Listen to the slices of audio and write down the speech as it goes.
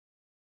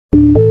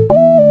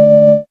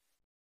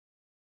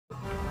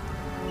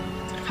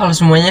Halo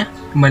semuanya,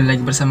 kembali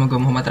lagi bersama gue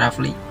Muhammad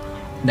Rafli.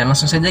 Dan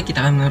langsung saja kita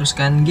akan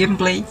meneruskan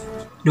gameplay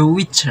The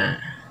Witcher.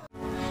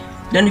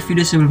 Dan di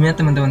video sebelumnya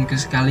teman-temanku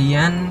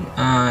sekalian,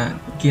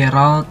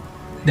 Geralt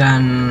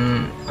dan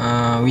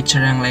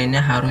Witcher yang lainnya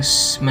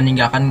harus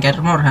meninggalkan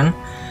Kaer Morhen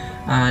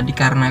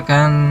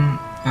dikarenakan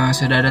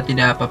sudah ada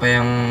tidak apa-apa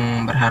yang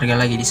berharga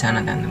lagi di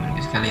sana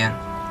teman-temanku sekalian.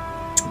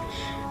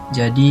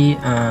 Jadi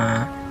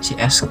si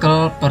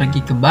Eskel pergi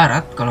ke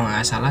barat, kalau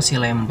nggak salah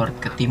si Lambert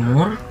ke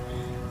timur,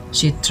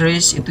 si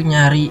Trish itu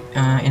nyari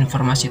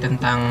informasi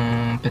tentang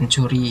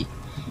pencuri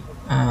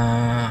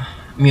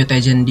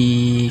mutagen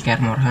di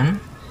Kaer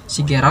Morhen.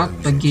 Si Geralt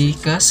pergi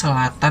ke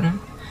selatan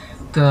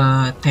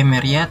ke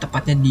Temeria,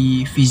 tepatnya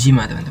di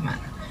Vizima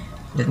teman-teman.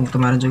 Dan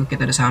kemarin juga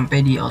kita udah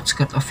sampai di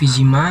Outskirt of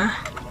Vizima.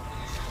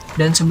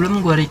 Dan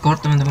sebelum gua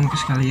record teman-temanku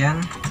sekalian,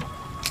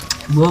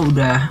 gua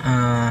udah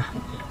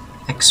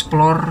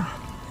explore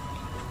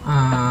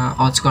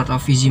Outskirt of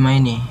Vizima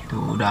ini.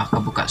 Tuh udah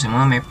kebuka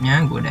semua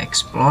mapnya, gua udah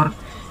explore.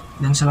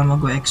 Dan selama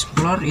gue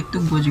explore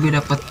itu gue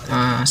juga dapat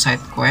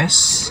side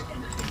quest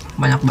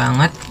banyak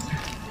banget.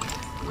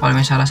 Kalau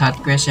misalnya side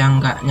quest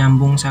yang nggak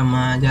nyambung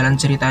sama jalan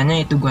ceritanya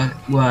itu gue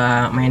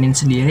mainin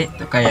sendiri.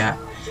 Itu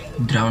kayak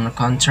drowner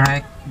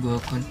contract,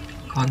 gue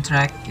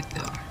contract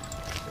gitu.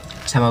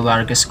 Sama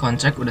barghest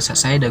contract udah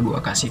selesai, udah gue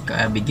kasih ke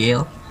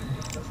Abigail.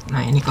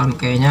 Nah ini kalau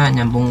kayaknya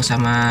nyambung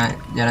sama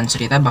jalan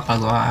cerita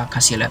bakal gue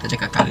kasih lihat aja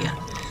ke kalian.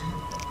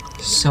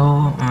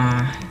 So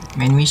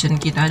main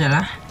mission kita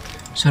adalah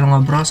suruh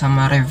ngobrol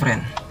sama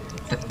Reverend,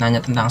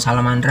 nanya tentang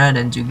Salamandra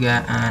dan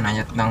juga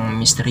nanya tentang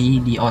misteri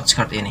di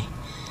Outskirt ini.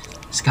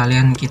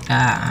 Sekalian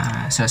kita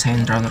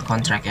selesaiin drowner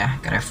contract ya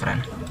ke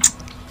Reverend.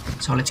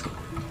 So let's go.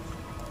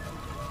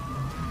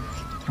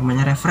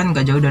 Rumahnya Reverend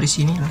gak jauh dari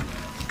sini lah.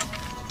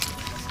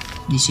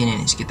 Di sini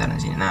nih,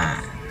 sekitaran sini. Nah,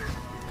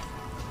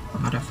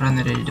 rumah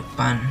Reverend ada di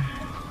depan.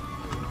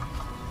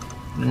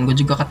 Dan gue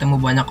juga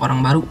ketemu banyak orang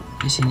baru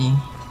di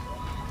sini.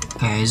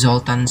 Kayak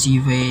Zoltan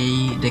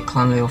Zivey,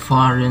 Declan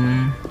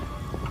Leofarden,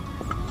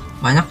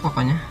 banyak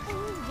pokoknya.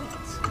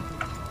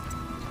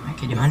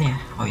 Oke, di mana ya?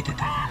 Oh itu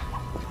tadi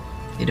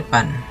di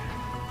depan.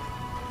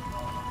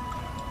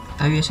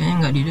 Tapi biasanya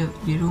nggak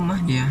di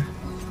rumah dia,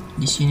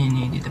 di sini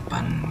nih di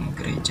depan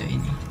gereja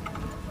ini.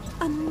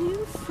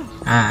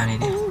 Nah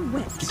ini dia.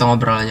 Kita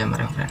ngobrol aja sama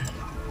Reverend.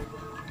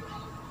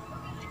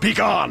 Be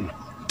gone,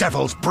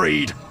 devil's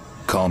breed!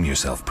 Calm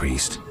yourself,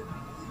 priest.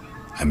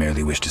 I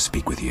merely wish to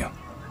speak with you.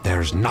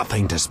 There's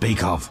nothing to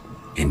speak of.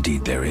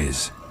 Indeed there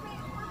is.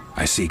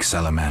 I seek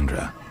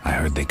Salamandra. I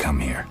heard they come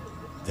here.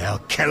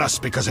 They'll kill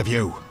us because of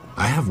you.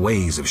 I have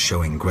ways of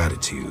showing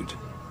gratitude.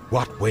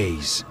 What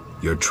ways?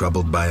 You're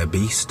troubled by a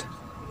beast?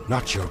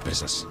 Not your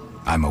business.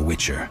 I'm a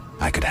witcher.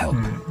 I could help.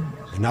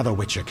 Another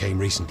witcher came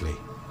recently.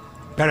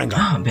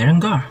 Berengar. Ah,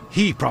 Berengar.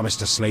 He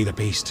promised to slay the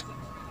beast,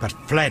 but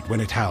fled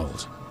when it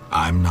howled.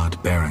 I'm not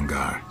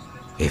Berengar.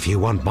 If you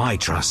want my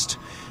trust,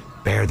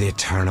 bear the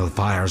eternal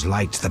fire's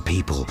light to the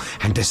people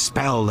and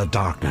dispel the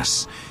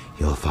darkness.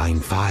 You'll find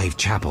 5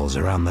 chapels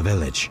around the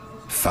village.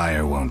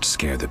 Fire won't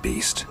scare the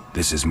beast.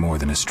 This is more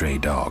than a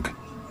stray dog.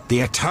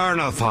 The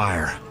eternal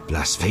fire,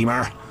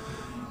 blasphemer.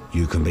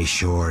 You can be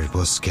sure it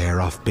will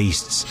scare off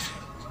beasts,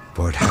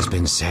 for it has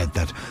been said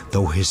that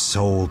though his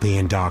soul be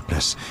in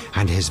darkness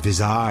and his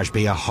visage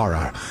be a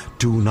horror,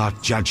 do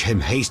not judge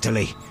him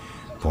hastily,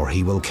 for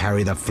he will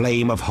carry the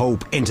flame of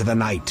hope into the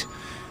night.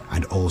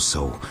 And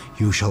also,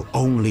 you shall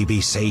only be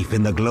safe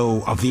in the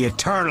glow of the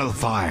eternal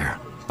fire.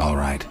 All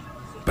right,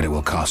 but it will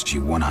cost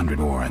you 100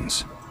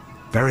 warrens.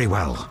 Very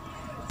well,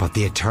 but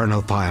the eternal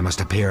fire must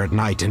appear at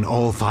night in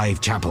all 5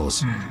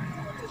 chapels.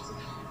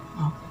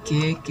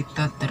 Oke,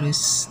 kita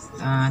terus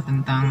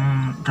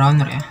tentang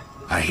drowner ya.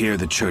 I hear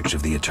the Church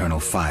of the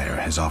Eternal Fire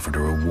has offered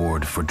a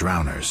reward for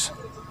drowners.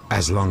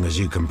 As long as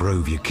you can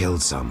prove you killed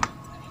some.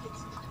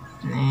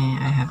 Nih,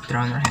 I have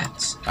drowner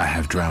heads. I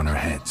have drowner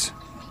heads.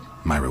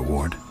 My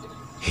reward?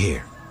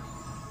 Here,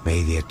 may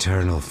the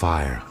eternal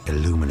fire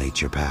illuminate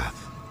your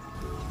path.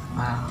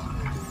 Wow.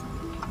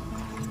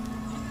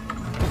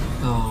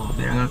 So,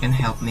 Berengar can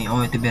help me. Oh,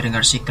 itu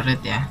Berengar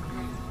secret ya.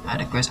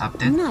 Ada quest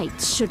update.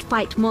 Knights should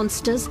fight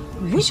monsters.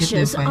 Witches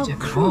Witches are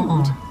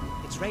crude.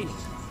 It's raining.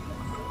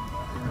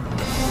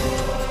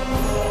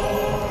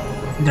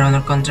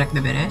 Drowner contract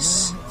udah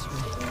beres.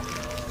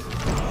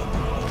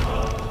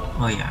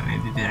 Oh ya,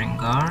 maybe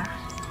Berengar.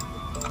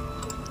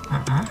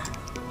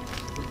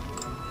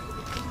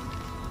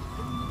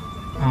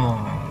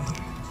 Oh,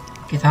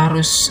 kita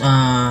harus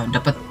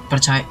dapat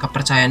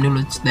kepercayaan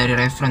dulu dari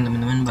Reverend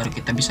teman-teman, baru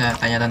kita bisa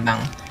tanya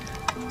tentang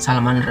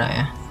Salamandra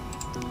ya.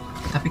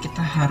 Tapi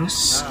kita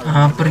harus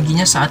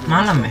perginya saat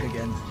malam ya.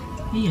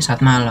 Iya saat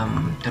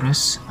malam.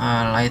 Terus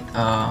light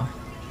apa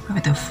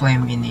itu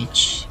flame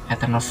image,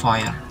 eternal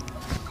fire.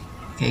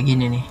 Kayak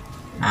gini nih.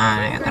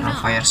 Nah, eternal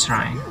fire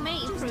shrine.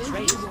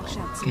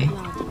 Oke,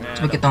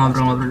 coba kita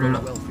ngobrol-ngobrol dulu.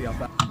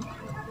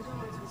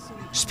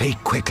 Speak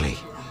quickly.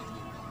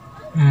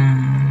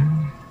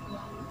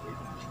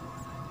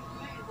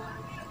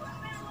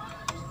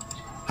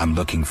 I'm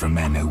looking for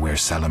men who wear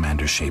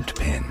salamander-shaped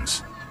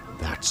pins.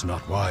 That's not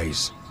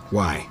wise.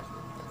 Why?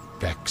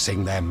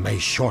 Vexing them may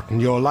shorten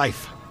your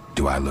life.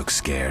 Do I look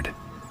scared?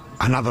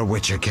 Another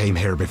witcher came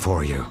here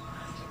before you.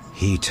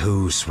 He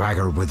too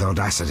swaggered with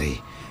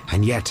audacity.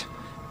 And yet,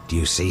 do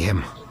you see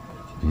him?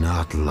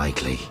 Not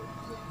likely.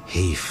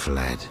 He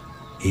fled.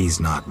 He's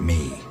not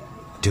me.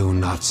 Do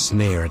not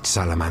sneer at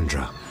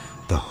Salamandra.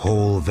 The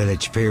whole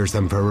village fears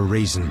them for a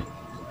reason.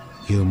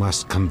 You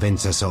must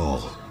convince us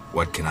all.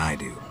 What can I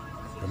do?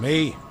 For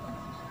me,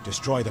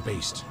 destroy the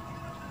beast.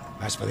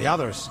 As for the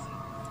others,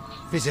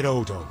 visit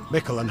Odo,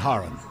 Mikkel and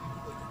Haran.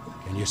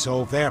 Can you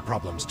solve their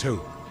problems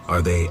too?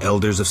 Are they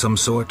elders of some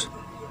sort?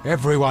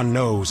 Everyone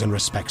knows and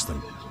respects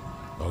them.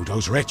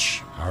 Odo's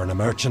rich, Haran a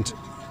merchant,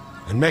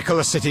 and Mikkel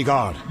a city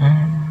guard.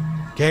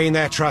 Gain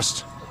their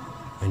trust,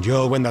 and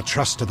you'll win the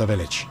trust of the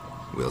village.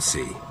 We'll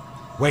see.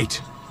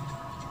 Wait.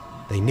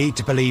 They need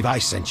to believe I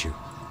sent you.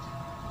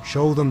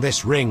 Show them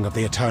this ring of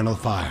the eternal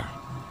fire.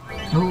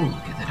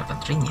 Kita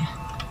dapat ring ya.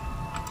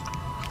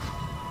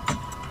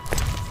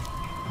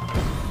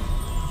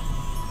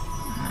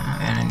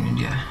 Nah, ini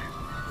dia.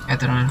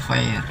 Eternal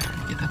fire.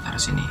 Kita taruh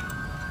sini.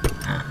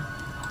 Nah.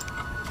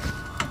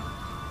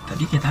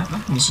 Tadi kita apa?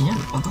 Misinya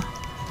lupa gua.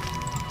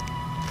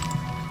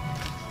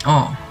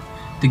 Oh.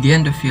 To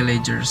gain the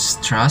villagers'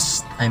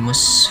 trust, I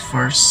must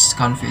first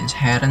convince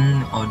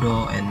Haran,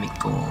 Odo, and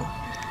Mikko.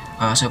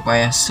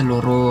 Supaya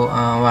seluruh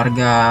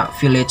warga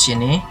village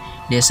ini,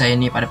 desa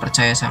ini pada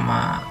percaya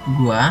sama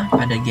gua,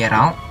 pada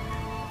Geralt,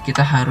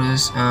 kita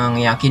harus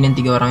ngeyakinin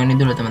 3 orang ini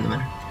dulu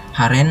teman-teman.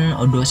 Haran,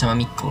 Odo, sama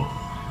Mikko.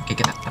 Oke,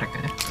 kita tarik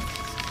aja.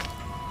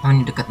 Oh,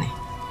 ini dekat nih.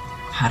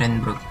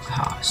 Haran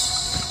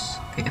Barghest.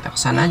 Oke, kita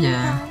kesana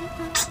aja.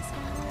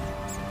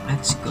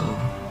 Let's go.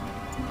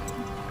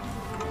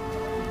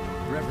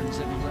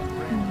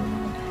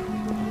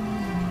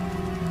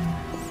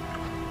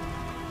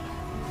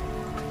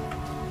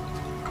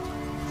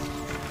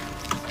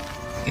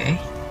 Oke.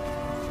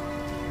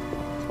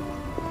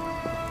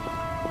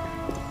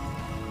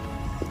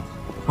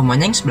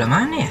 Rumahnya yang sebelah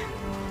mana ya?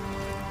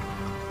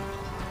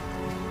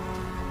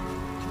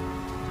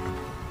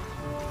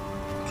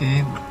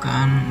 Oke,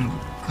 bukan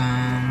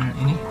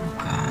ini,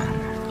 bukan.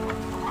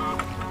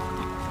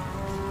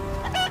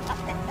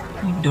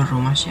 Ini door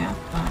rumah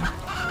siapa?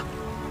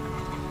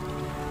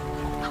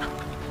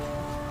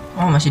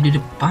 Oh, masih di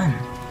depan.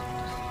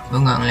 Gue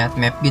nggak ngeliat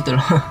map gitu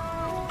loh.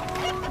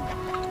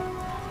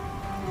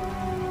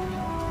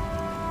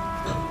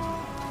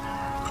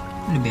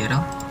 Ini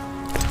barrel.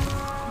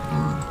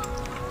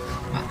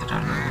 Nggak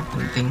terlalu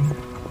penting.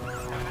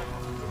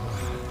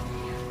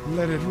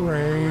 Let it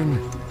rain.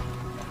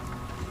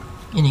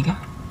 Ini kah?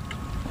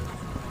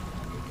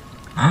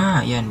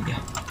 Ah, iya ini dia.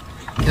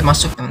 Kita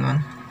masuk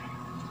teman-teman.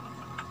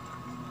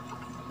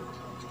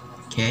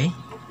 Oke.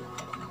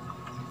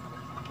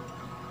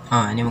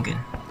 Oh, ini mungkin.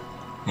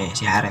 Nih,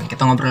 si Haran.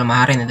 Kita ngobrol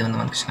sama Haran ya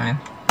teman-teman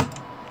sekalian.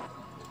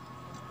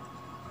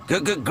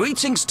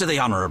 Greetings to the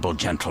honorable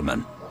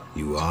gentleman.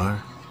 You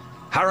are?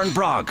 Haran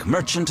Brog,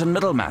 merchant and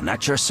middleman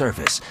at your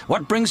service.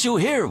 What brings you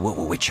here,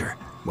 Witcher?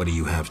 What do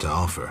you have to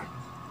offer?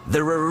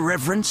 The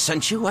Reverend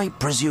sent you, I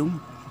presume?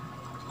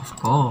 Of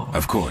course.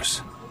 Of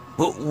course.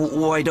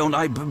 Why don't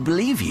I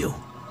believe you?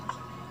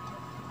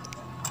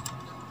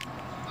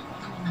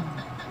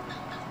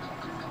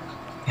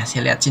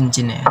 Kasih lihat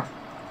cincinnya.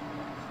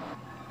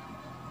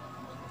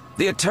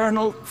 The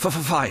eternal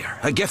fire,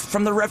 a gift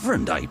from the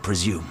Reverend, I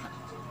presume.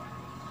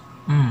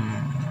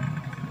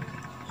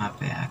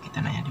 Apa ya, kita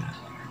nanya dulu.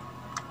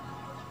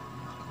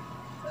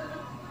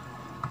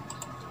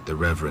 The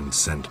Reverend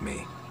sent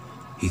me.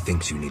 He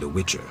thinks you need a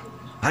witcher.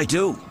 I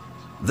do.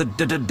 The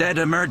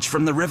dead emerge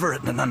from the river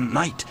at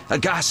night.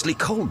 A ghastly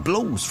cold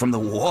blows from the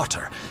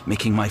water,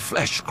 making my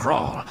flesh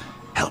crawl.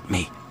 Help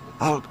me.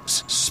 I'll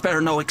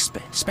spare no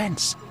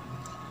expense.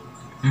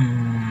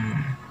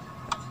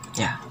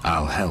 Yeah.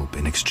 I'll help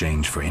in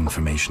exchange for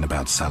information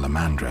about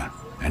Salamandra,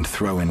 and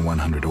throw in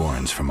 100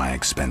 orens for my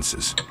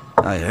expenses.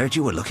 I heard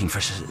you were looking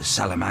for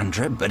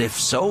Salamandra, but if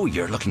so,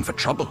 you're looking for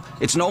trouble.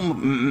 It's no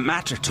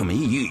matter to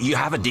me. You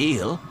have a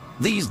deal.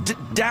 These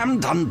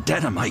damned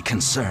undead are my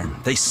concern.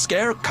 They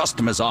scare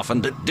customers off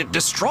and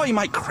destroy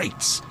my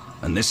crates.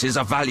 And this is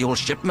a valuable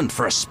shipment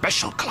for a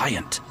special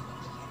client.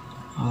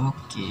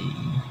 Oke,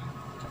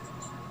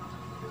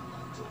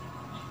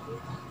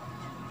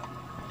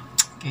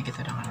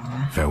 kita udah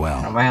ngalamin. Farewell.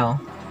 Farewell.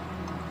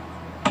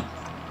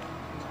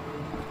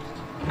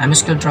 I'm a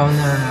skilled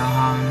drowner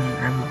on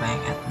riverbank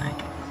at night.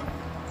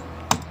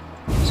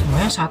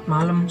 Semuanya saat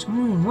malam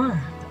semua.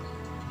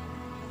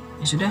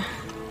 Ya sudah,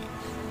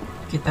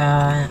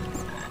 kita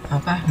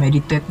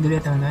meditate dulu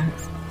ya teman-teman.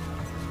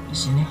 Di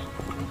sini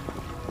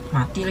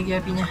mati lagi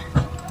apinya.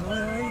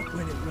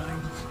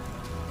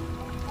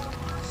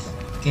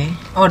 Oke.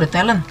 Oh, ada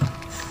talent.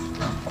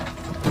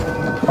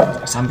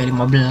 Sampai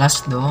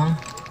 15 dong.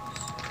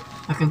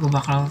 Oke, gue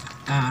bakal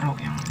taruh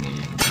yang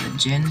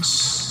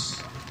intelligence.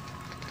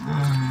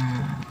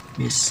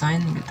 Desain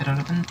gak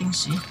terlalu penting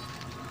sih.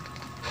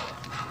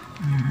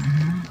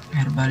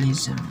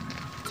 Herbalism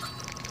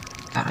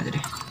taruh aja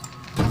deh.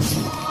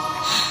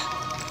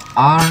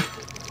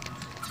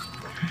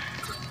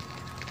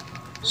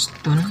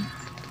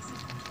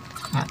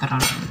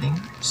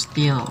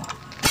 Steel.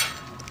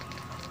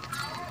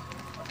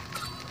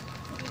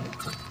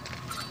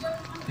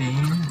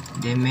 Pain,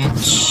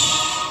 damage.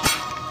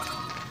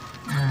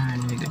 Nah,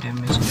 ini juga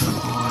damage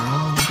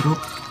 20.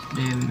 Group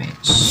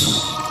damage.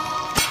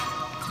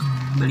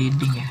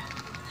 Bleeding ya.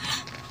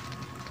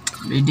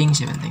 Bleeding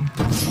sih penting.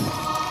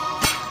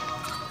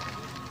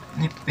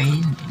 Ini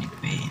pain, ini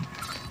pain.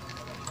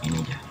 Ini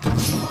aja.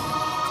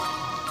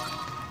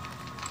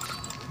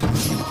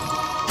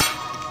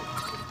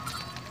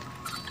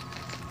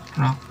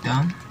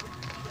 Knockdown.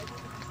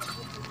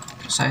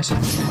 Precise ya.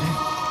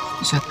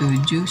 Bisa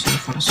 7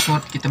 silver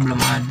sword kita belum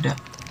ada.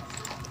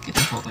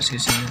 Kita fokus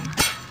ke sini.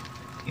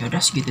 Ya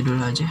udah segitu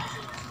dulu aja.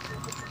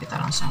 Kita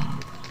langsung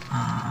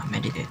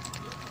meditate.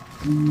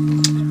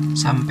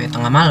 Sampai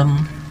tengah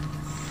malam.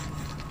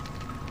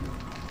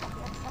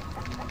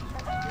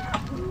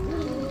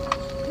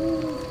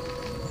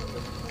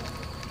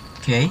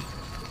 Oke.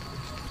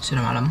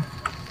 Sudah malam.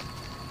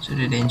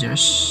 Sudah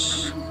dangerous.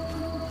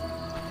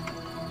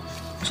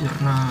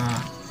 Karena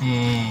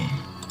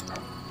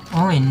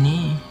oh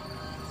ini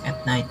at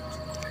night.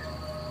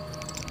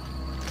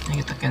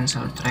 Ini kita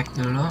cancel track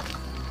dulu.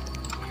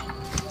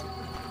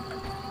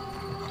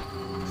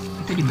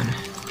 Itu di mana?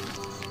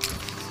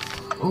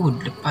 Oh,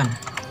 di depan.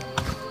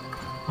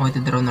 Oh, itu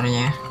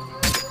dronernya ya.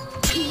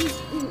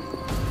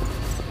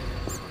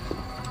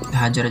 Kita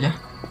hajar aja.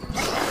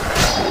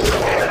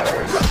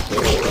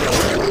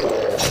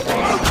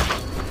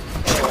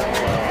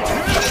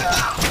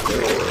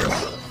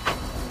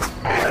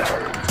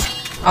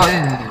 Oh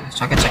iya,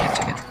 sakit.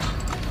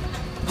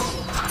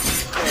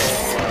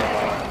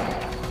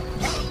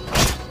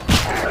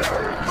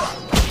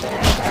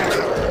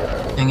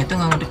 Yang itu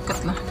nggak deket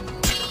lah.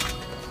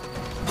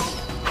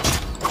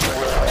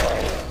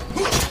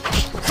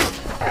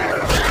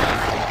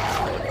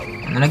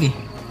 Mana lagi?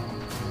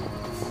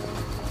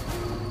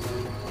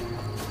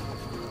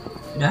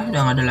 Udah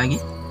nggak ada lagi.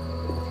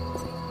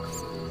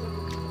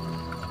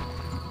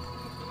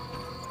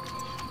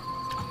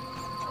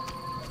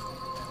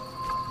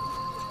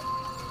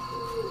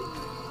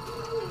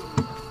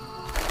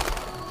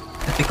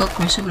 Tapi kok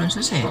questnya belum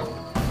selesai ya?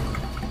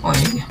 Oh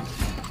ini dia.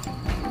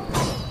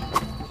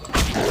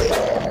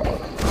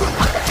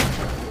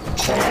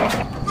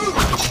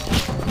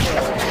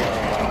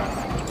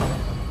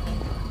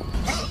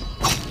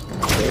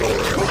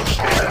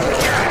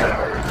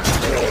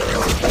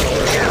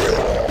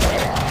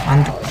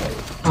 Mantap.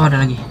 Oh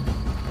ada lagi.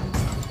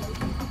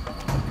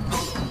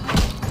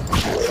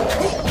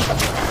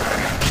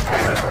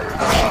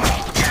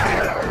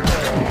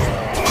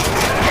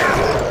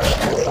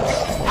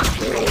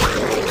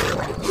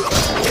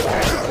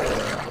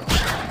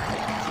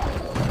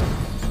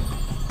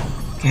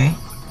 Oke.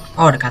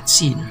 Oh ada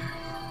cutscene.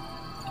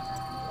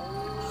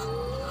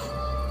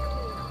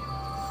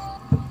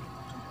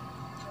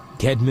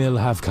 Kedmil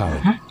have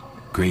come.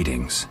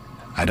 Greetings.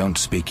 I don't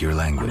speak your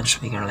language.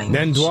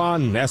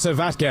 Nendwan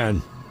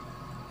Esavatgan.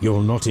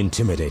 You'll not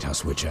intimidate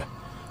us, Witcher.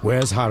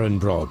 Where's Harren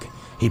Brog?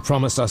 He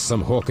promised us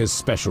some hawker's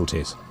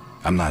specialties.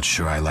 I'm not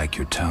sure I like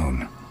your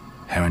tone.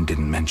 Harren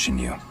didn't mention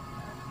you.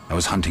 I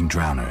was hunting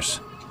drowners.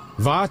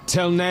 Vat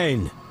tel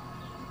nain.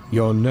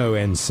 You're no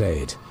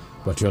Ensaid,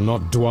 but you're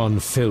not Dwan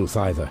filth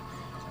either.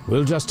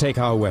 We'll just take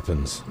our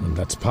weapons, and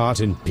let's part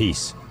in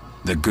peace.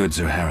 The goods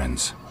are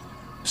Harren's.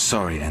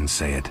 Sorry,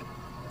 Ensayed,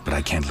 but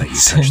I can't let you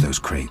touch those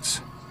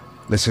crates.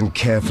 Listen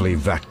carefully,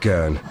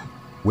 Vatgern.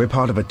 We're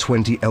part of a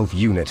 20-elf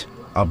unit.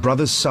 Our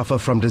brothers suffer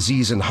from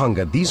disease and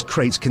hunger. These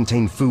crates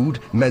contain food,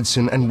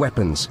 medicine, and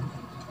weapons.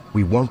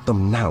 We want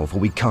them now,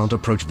 for we can't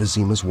approach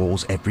Vizima's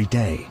walls every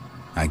day.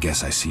 I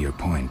guess I see your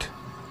point.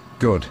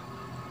 Good.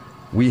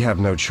 We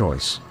have no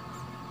choice.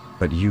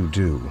 But you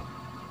do.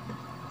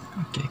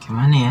 Oke,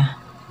 gimana ya?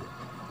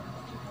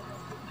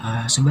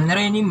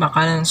 Sebenarnya ini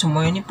makanan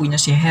semua ini punya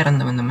si Harren,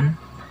 teman-teman.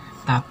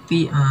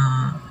 Tapi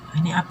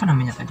ini apa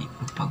namanya tadi?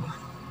 Lupa gua.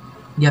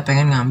 Dia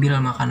pengen ngambil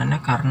makanannya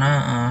karena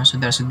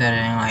saudara-saudara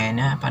yang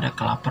lainnya pada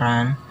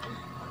kelaparan,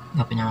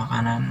 nggak punya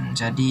makanan.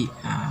 Jadi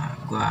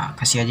gua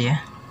kasih aja ya.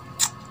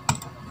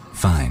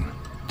 Fine,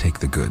 take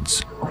the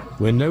goods.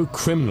 We're no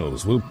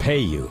criminals. We'll pay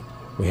you.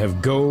 We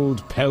have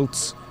gold,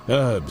 pelts,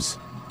 herbs.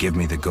 Give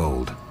me the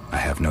gold.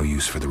 I have no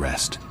use for the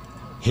rest.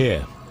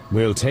 Here,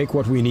 we'll take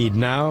what we need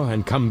now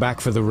and come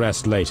back for the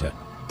rest later.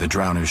 The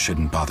drowners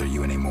shouldn't bother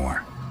you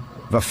anymore.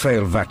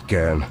 Vafail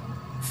Vatgern.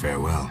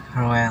 Farewell.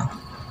 Farewell.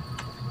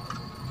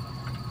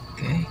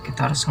 Oke,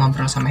 kita harus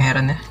ngobrol sama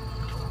Harren ya.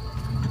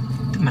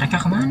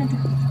 Mereka kemana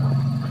tuh?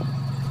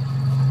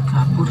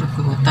 Kabur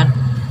ke hutan.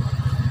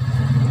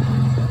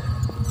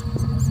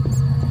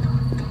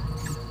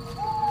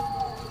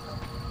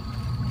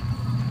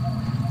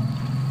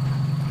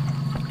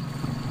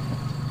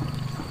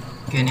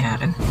 Oke, ini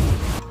Harren.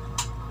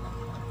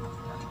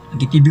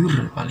 Lagi tidur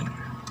paling.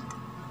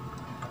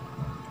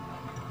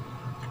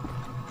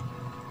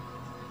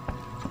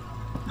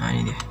 Nah,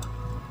 ini dia.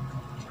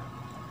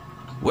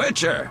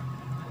 Witcher!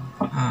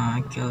 I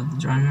killed the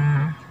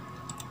drowner.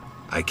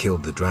 I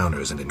killed the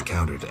drowners and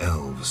encountered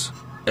elves.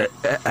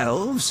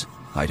 Elves?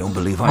 I don't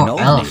believe I know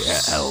any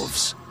elves.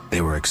 elves.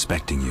 They were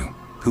expecting you.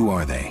 Who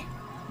are they?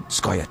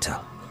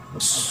 Scoia'tael.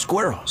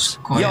 Squirrels.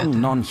 Scoia'tael.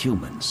 Young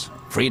non-humans.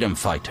 Freedom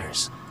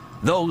fighters.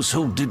 Those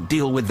who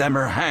deal with them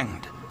are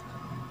hanged.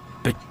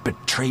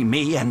 Betray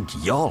me and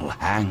you'll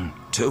hang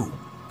too.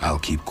 I'll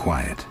keep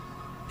quiet.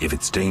 If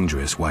it's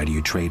dangerous, why do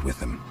you trade with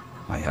them?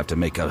 I have to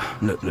make a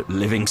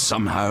living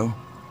somehow.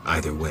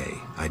 Either way,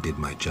 I did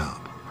my job.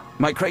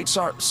 My crates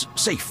are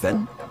safe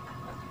then?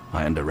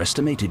 I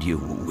underestimated you,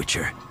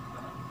 Witcher.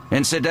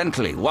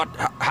 Incidentally, what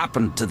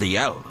happened to the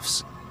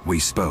elves? We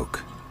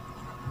spoke.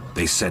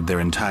 They said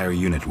their entire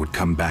unit would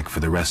come back for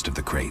the rest of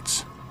the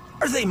crates.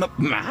 Are they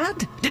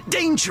mad?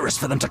 Dangerous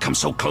for them to come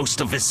so close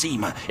to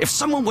Vizima. If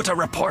someone were to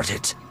report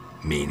it.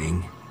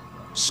 Meaning?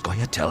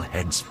 Scoia'tael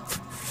heads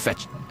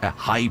fetch a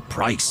high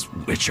price,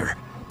 Witcher.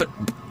 But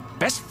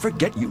best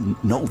forget you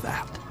know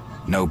that.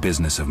 No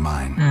business of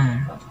mine.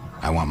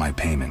 I want my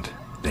payment.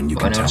 Then you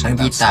can Bukan tell me urusan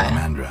about kita, ya.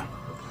 Salamandra.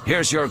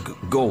 Here's your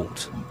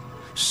gold.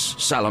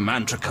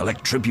 Salamandra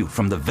collect tribute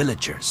from the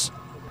villagers.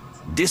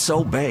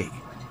 Disobey,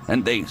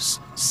 and they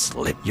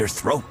slit your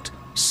throat,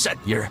 set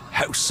your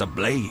house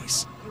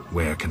ablaze.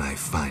 Where can I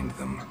find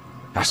them?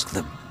 Ask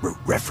the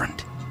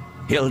Reverend.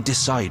 He'll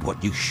decide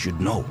what you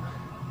should know,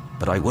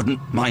 but I wouldn't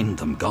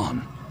mind them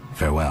gone.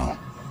 Farewell.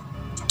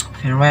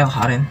 Farewell,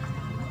 Harin.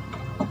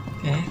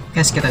 Oke,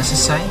 guys, kita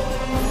selesai.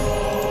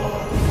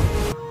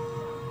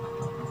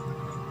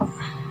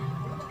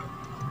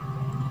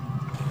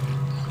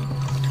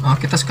 Oh,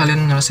 kita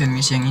sekalian ngelesain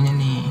misi yang ini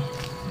nih.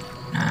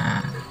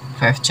 Nah,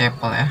 5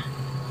 chapel ya.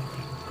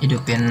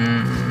 Hidupin...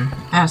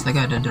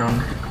 astaga, ada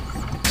drone.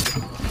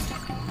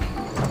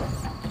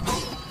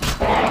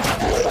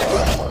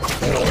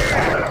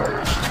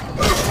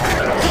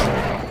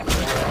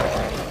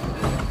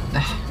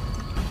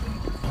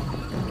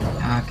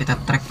 Kita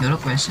track dulu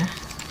questnya.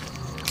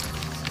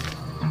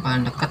 Yang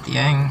paling dekat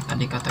ya, yang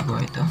tadi kata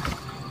gue itu,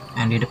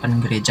 yang di depan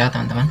gereja,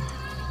 teman-teman.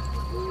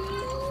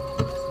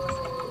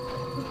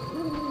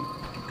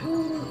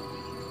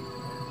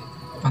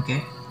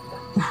 Oke.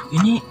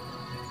 Ini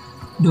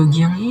dogi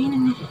yang ini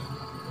nih,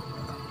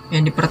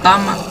 yang di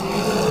pertama.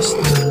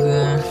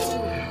 Astaga.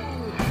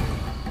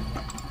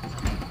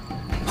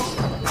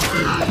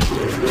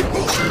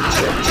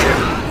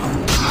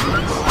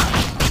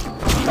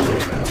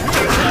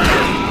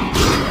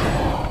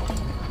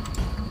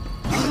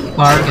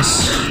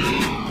 Barghest.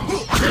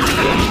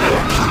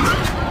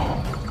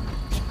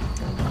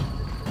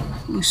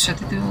 Buset,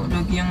 itu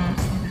dogi yang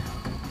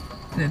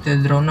itu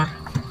droner.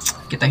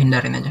 Kita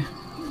hindarin aja.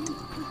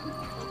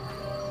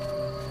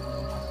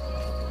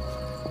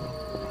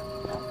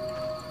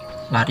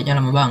 Larinya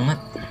lama banget.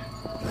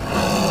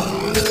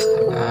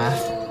 Astaga.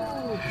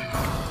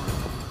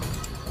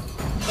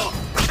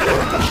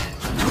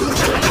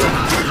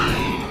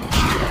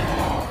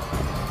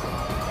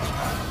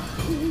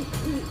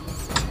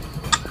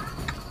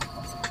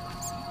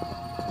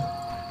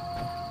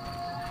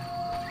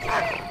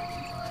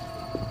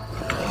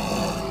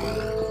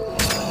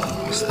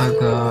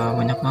 Astaga,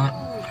 banyak banget.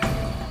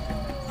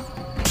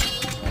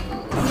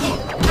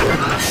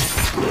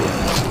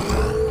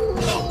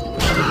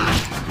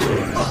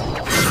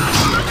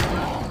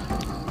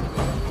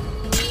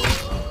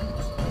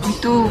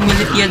 Itu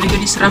militia juga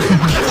diserang.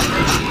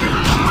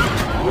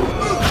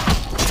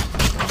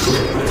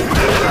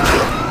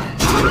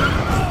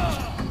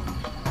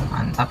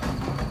 Mantap.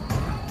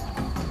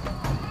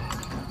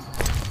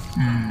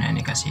 Nah, ini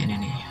kasih ini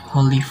nih,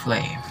 Holy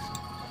Flame.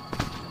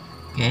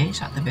 Oke,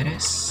 satu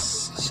beres.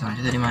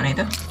 Selanjutnya di mana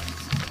itu?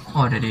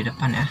 Oh, ada di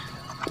depan ya.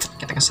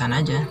 Kita ke sana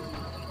aja.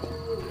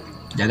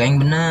 Jaga yang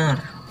benar.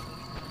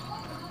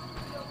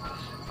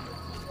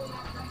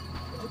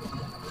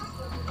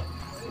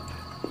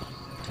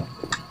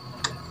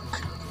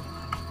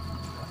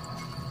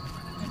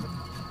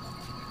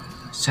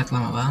 Set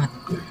lama banget.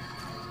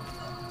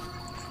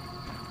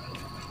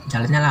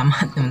 Jalannya lama,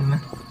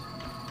 teman-teman.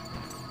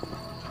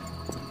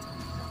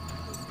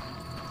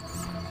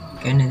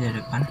 Oke, ini di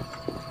depan.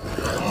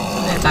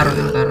 Taruh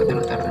dulu. Baru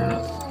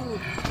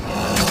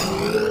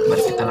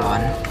kita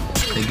lawan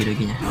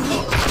dogi-doginya.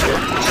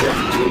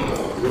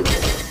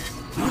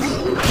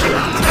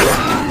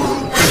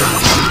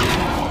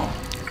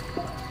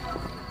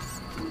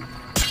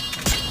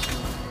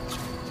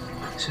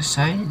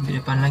 Selesai, di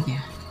depan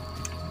lagi ya.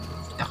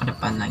 Kita ke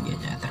depan lagi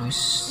aja terus.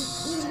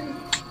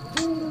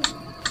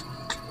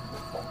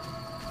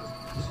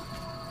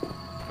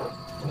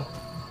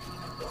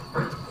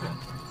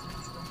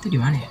 Itu di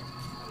mana ya?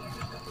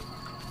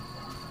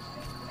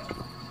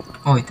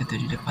 Oh, itu tuh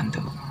di depan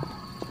tuh.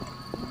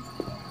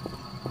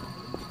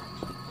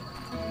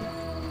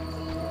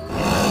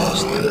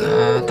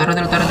 Astaga, taruh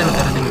dulu.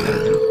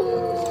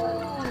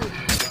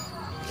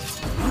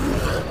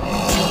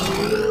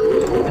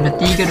 Ada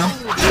 3 dong.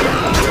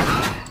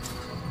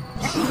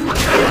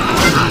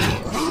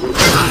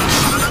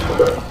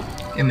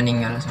 Oke,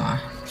 meninggal semua.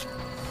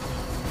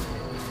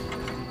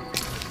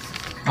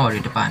 Oh,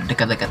 di depan,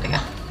 dekat.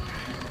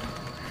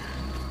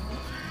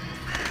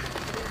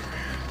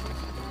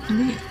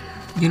 Ini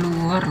di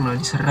luar loh,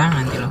 diserang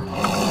nanti loh.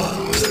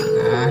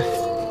 Astaga.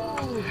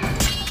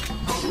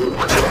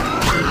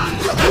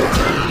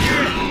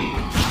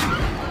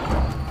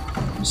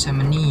 Bisa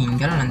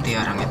meninggal nanti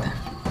orang itu,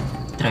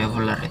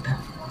 traveler itu.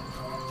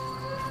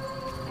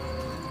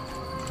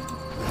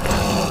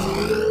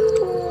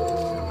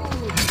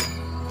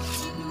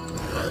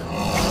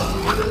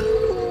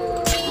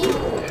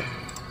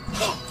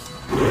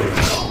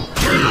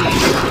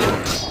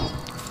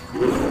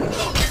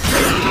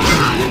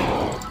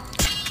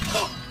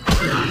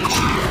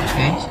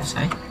 Oke,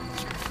 selesai.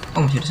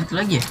 Oh, masih ada satu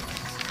lagi ya?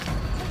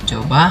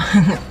 Coba.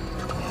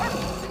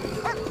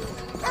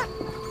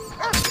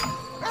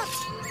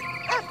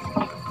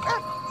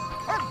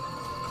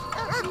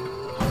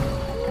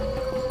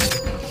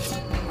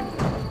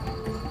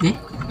 Deh,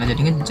 nggak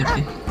jadi ngejar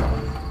deh.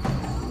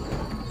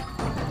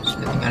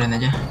 Sudah tinggalin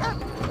aja.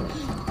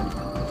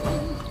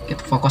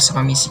 Kita fokus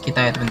sama misi kita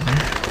ya teman-teman.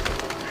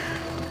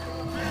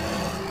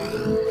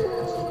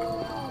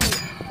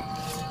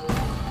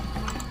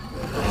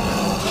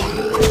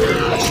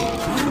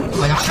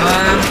 Banyak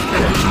banget.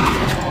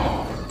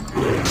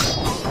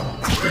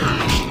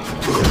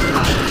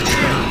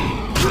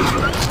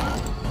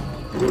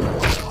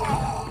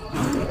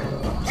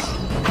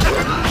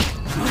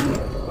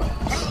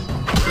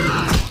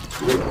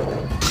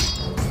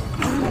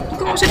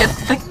 Kok nggak bisa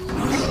di-attack?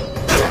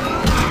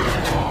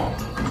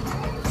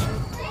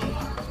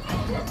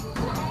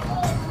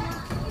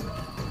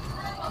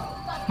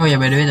 Oh ya,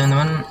 by the way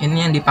teman-teman,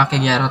 ini yang dipakai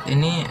Garrett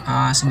ini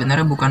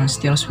sebenarnya bukan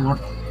steel sword,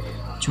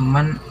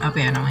 cuman apa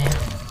ya namanya?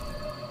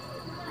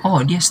 Oh,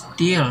 dia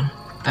steel,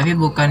 tapi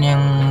bukan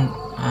yang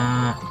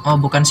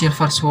bukan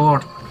silver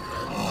sword.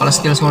 Kalau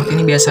steel sword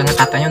ini biasanya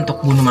katanya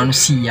untuk bunuh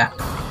manusia.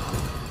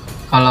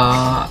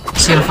 Kalau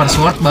silver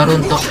sword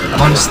baru untuk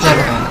monster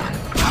teman-teman.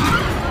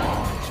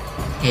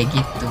 Kayak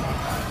gitu.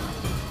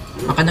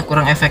 Makanya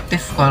kurang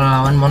efektif kalau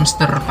lawan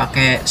monster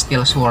pakai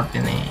steel sword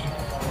ini.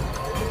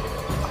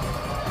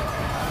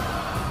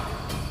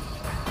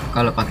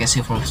 Kalau pakai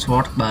silver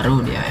sword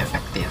baru dia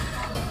efektif.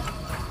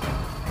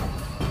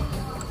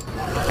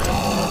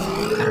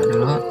 Taruh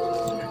dulu.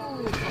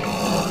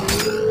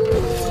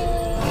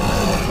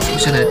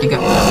 Buset, ada 3.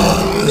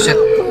 Buset.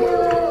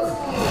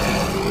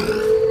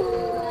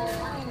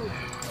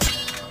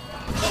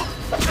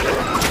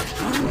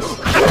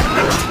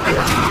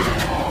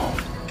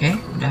 Oke,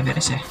 udah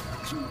beres ya.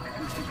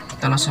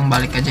 Kita langsung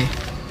balik aja.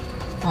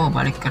 Oh,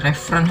 balik ke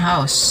Reverend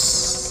house.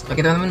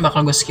 Oke teman-teman,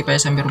 bakal gue skip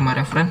aja sampai rumah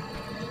Reverend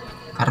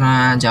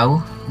karena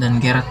jauh dan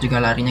Garrett juga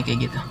larinya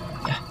kayak gitu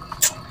ya.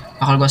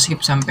 Bakal gue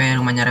skip sampai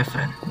rumahnya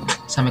Reverend.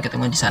 Sampai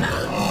ketemu di sana.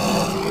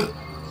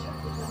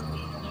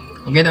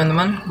 Oke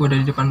teman-teman, gue udah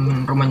di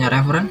depan rumahnya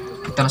Reverend.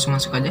 Kita langsung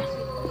masuk aja.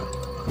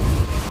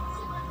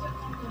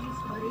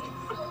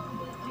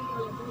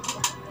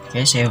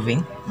 Oke,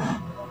 saving.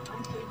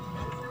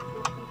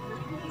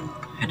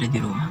 Ada di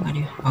rumah nggak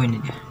dia? Oh,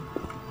 ini dia.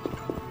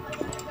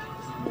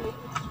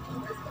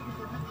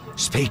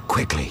 Speak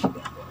quickly.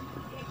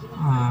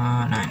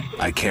 Nah.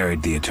 I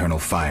carried the eternal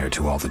fire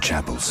to all the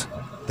chapels.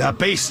 The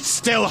beasts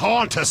still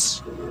haunt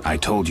us. I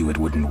told you it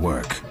wouldn't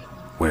work.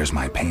 Where's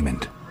my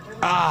payment?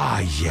 Ah,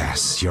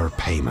 yes, your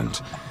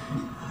payment.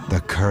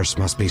 The curse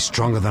must be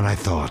stronger than I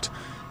thought.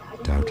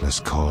 Doubtless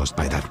caused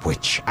by that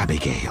witch,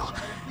 Abigail.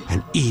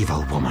 An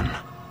evil woman.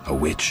 A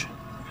witch?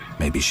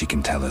 Maybe she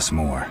can tell us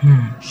more.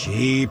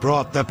 She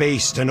brought the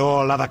beast and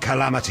all other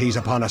calamities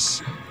upon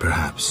us.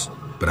 Perhaps,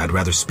 but I'd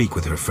rather speak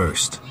with her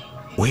first.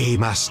 We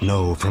must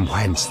know from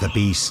whence the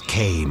beast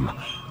came.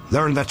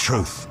 Learn the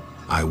truth.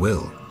 I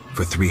will,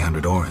 for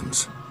 300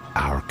 orens.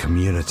 Our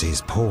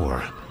community's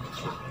poor.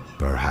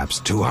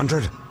 Perhaps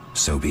 200?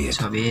 So be it.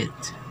 So be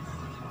it.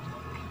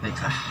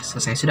 Baiklah,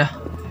 selesai sudah.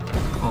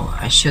 Oh,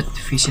 I should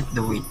visit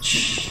the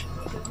witch.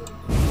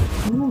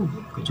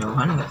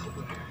 Kejauhan nggak?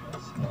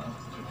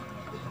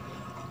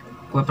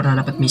 Gue pernah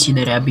dapat misi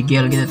dari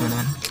Abigail gitu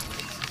teman-teman.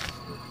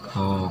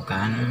 Oh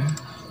kan.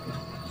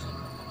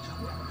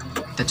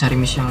 Kita cari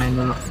misi yang lain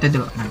dulu.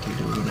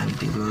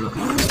 Nanti dulu.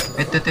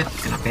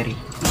 Kena parry.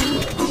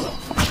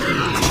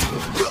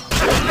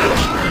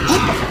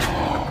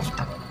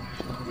 Mantap.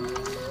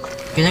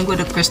 Kayaknya gue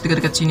ada quest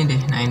dekat-dekat sini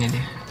deh. Nah ini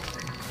deh.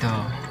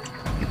 Tuh.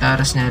 Kita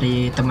harus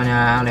nyari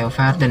temannya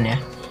Reverend ya.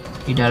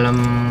 Di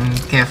dalam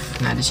cave.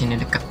 Nah di sini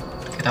dekat.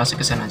 Kita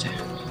langsung ke sana aja.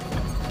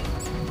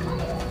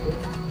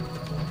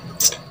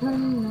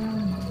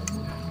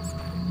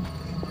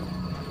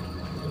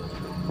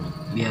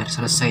 Biar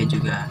selesai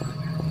juga.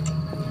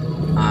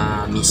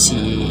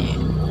 Misi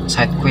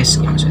side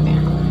quest maksudnya,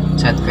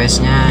 side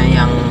questnya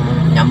yang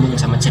nyambung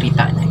sama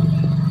ceritanya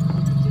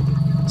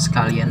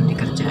sekalian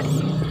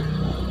dikerjain.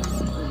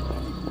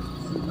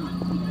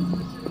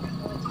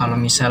 Kalau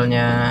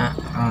misalnya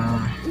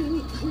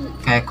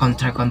kayak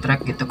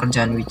kontrak gitu,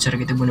 kerjaan Witcher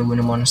gitu,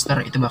 bunuh-bunuh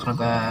monster, itu bakal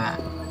gua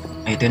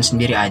ituin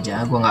sendiri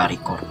aja, gua nggak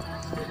record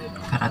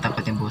karena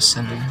takutnya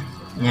bosen,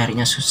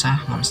 nyarinya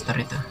susah monster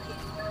itu.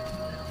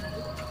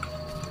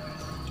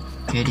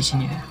 Oke, di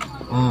sini ya.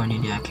 Oh,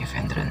 ini dia cave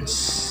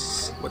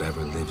entrance.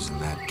 Whatever lives in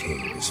that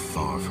cave is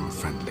far from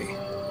friendly.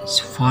 It's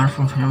far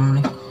from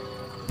friendly.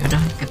 Yaudah,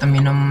 kita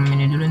minum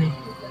ini dulu nih.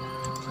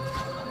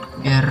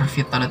 biar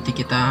vitality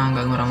kita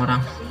nggak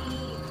ngurang-ngurang.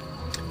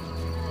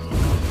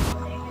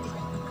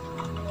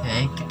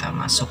 Oke, kita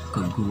masuk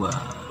ke gua.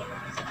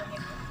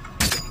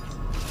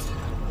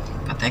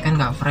 Katanya kan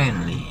nggak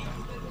friendly.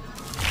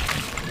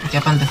 Oke,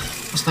 apaan tuh?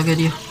 Astaga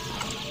dia.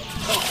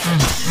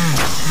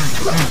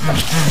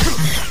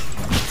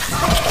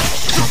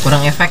 Oh,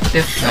 kurang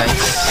efektif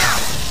guys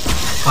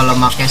kalau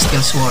pakai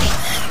skill sword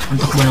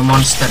untuk bunuh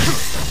monster,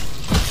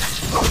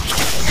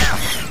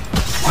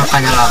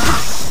 makanya lama.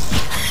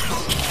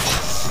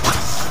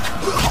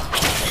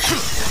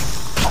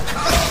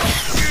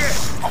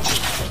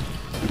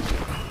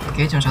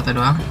 Oke, cuma satu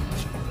doang.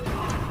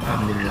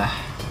 Alhamdulillah.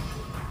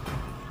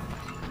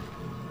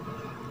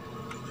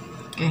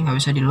 Oke, nggak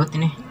bisa di loot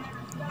ini.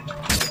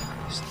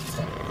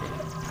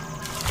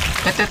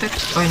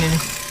 Oh ini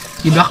nih.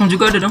 Di belakang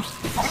juga ada dong.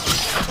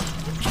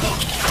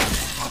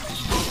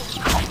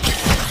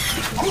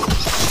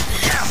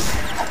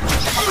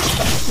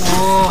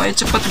 Oh, ayo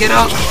cepet get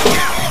out.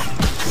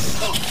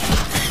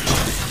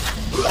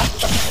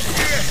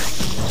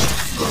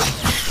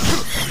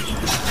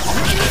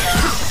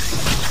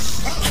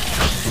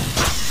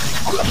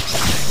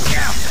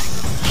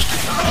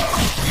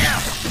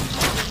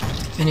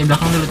 Ini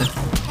belakang dulu tuh.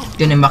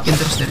 Dia nembakin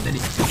terus dari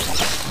tadi.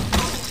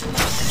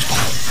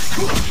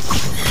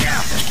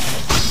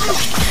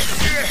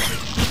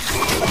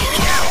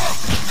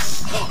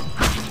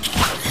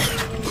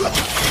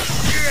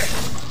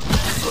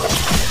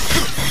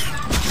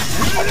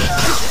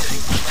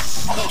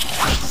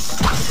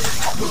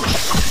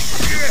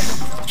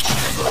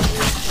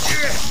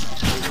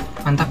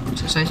 Mantap,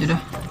 selesai sudah.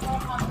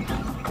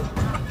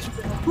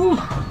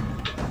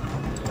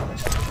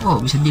 Oh,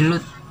 bisa di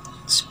loot.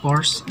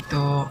 Spores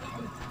itu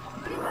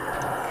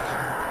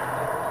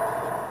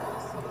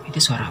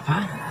suara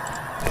apa?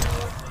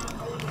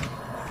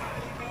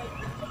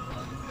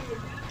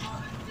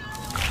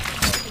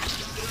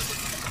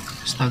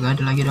 Astaga,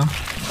 ada lagi dong.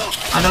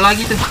 Ada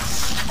lagi tuh.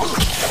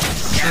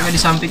 Astaga, di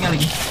sampingnya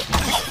lagi.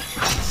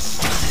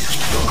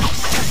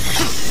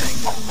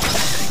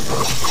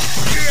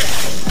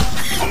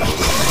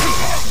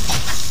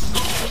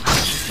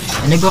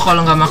 Ini gue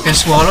kalau nggak pakai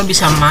swallow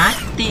bisa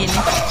mati ini.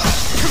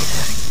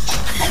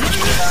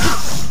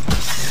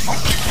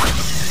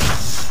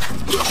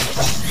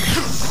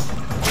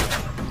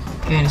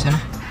 Oke, di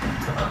sana.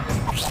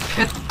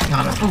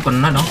 Jangan,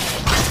 kena dong.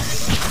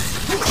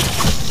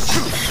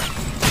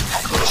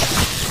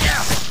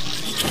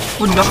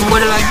 Di belakang gue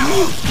ada lagi.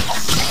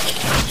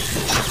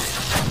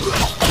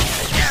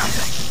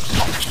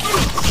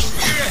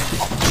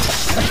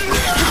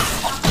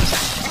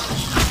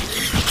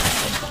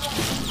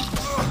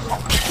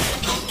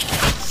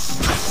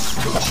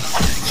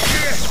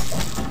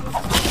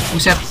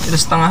 Buset, udah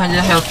setengah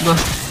aja health gue.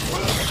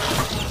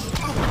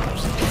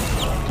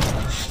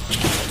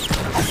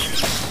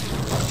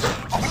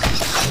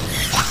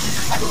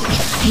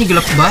 Ini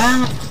gelap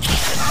banget.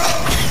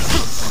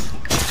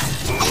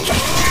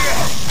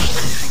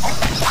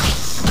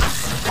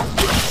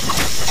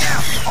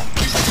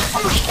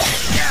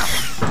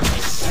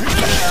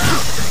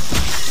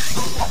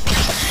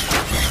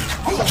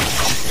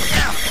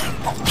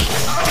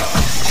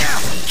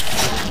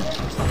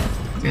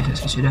 Oke,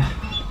 sudah.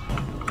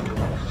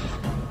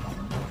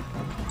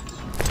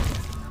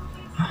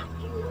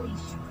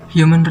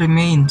 Human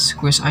remains,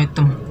 quest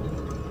item.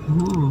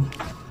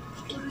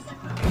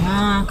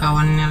 Ya,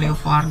 kawannya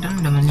Reverend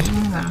udah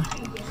meninggal.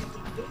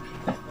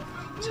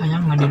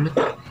 Sayang nggak di-loot.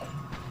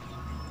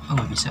 Oh,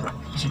 nggak bisa.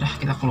 Ya sudah,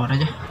 kita keluar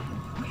aja.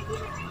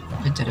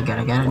 Kita cari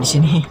gara-gara di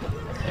sini.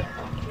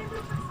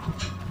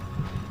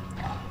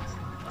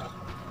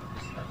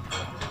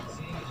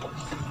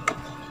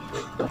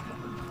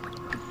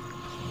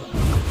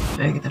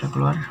 Oke, kita udah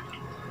keluar.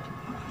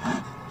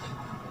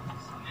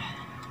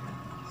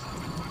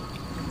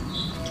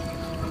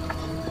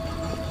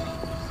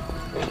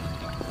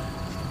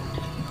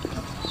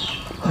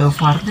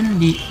 Reverend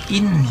di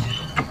in ya.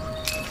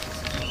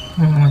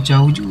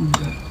 Jauh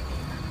juga.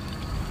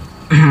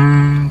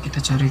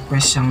 Kita cari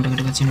quest yang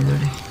dekat-dekat sini dulu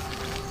deh.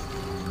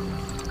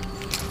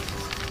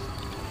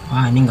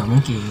 Wah, ini nggak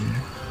mungkin.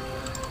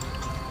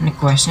 Ini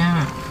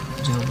questnya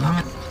jauh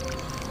banget.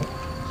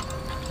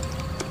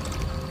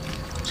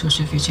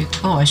 Social visit.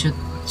 Oh, I should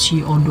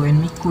see Odo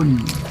and Mikul.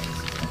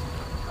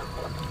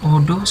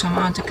 Odo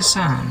sama aja ke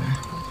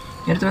sana.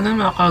 Jadi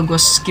teman-teman, bakal gue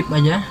skip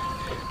aja.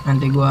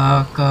 Nanti gue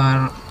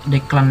ke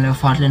Declan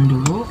Reverend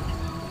dulu,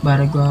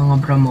 baru gue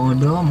ngobrol sama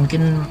Odo,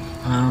 mungkin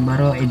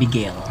baru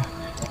Abigail,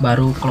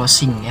 baru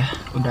closing ya.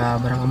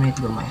 Udah berapa menit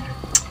gue main.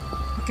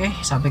 Oke,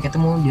 sampai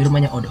ketemu di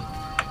rumahnya Odo.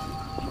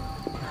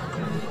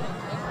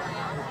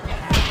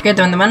 Oke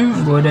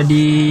teman-teman, gue udah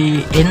di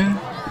in,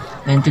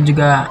 dan itu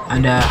juga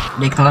ada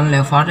Declan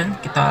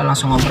Reverend. Kita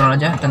langsung ngobrol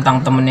aja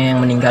tentang temennya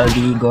yang meninggal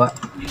di goa.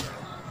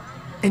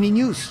 Any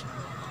news?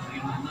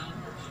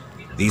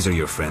 These are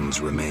your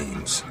friend's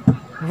remains.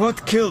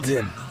 What killed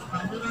him?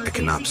 I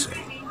cannot say.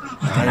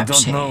 I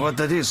don't know what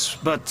that is,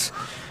 but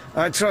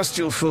I trust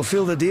you'll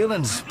fulfill the deal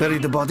and bury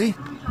the body.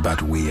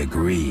 But we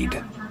agreed.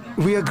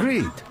 We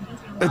agreed.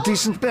 A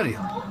decent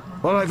burial.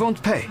 Well, I won't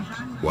pay.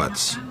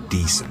 What's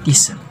decent?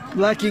 Decent.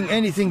 Lacking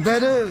anything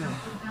better,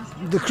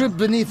 the crypt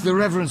beneath the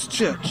Reverend's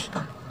church.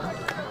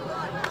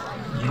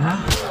 Ya.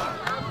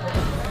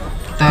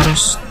 Kita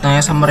harus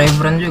tanya sama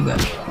Reverend juga.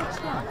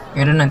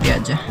 Yaudah nanti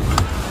aja.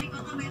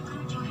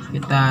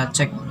 Kita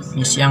cek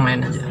misi yang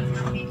lain aja.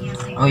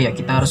 Oh ya,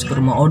 kita harus ke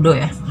rumah Odo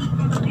ya.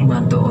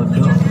 Bantu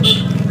Odo.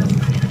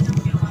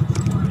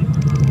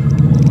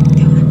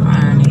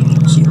 Mana nih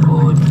si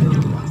Odo?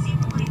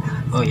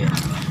 Oh ya.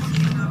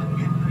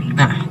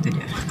 Nah, itu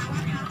dia.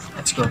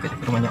 Let's go, kita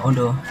ke rumahnya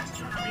Odo.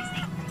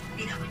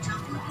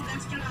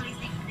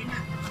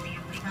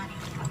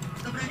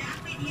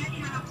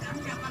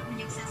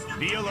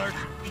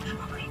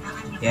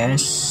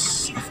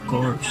 Yes, of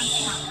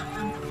course.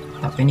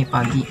 Tapi ini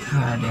pagi,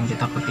 nggak ada yang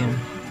ditakutin.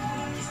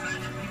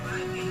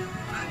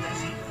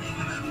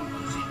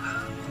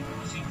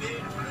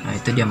 Nah,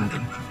 itu dia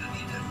mungkin.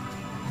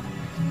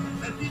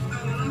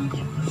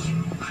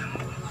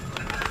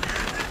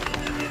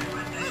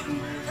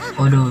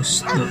 Odo,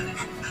 stop.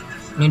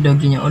 Ini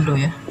doginya Odo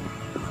ya.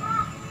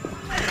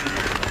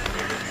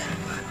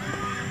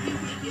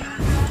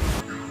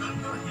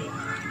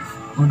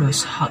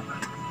 Odo's hut.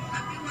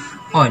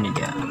 Oh, ini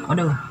dia.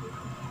 Odo.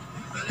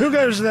 Who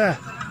goes there?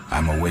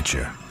 I'm a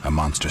witcher, a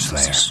monster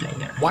slayer.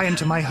 Why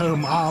enter my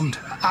home armed?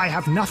 I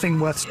have nothing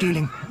worth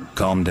stealing.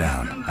 Calm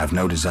down. I've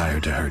no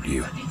desire to hurt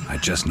you. I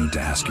just need to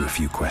ask you a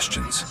few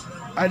questions.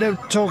 I don't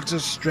talk to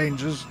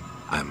strangers.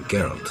 I'm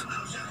Geralt.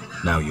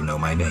 Now you know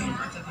my name.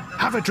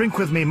 Have a drink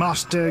with me,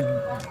 Master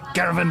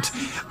Reverend.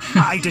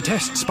 I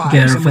detest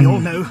spies, and we all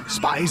know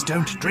spies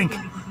don't drink.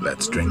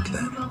 Let's drink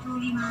then.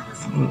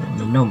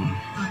 Minum.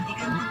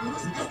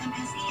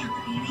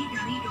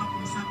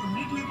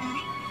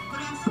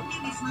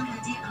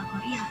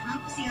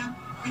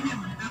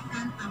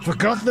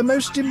 Forgot the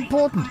most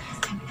important.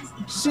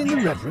 Seen the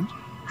Reverend?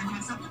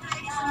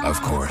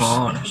 Of course.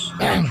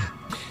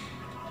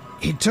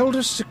 He told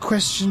us to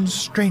question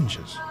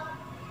strangers.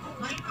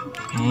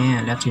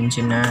 Nih, lihat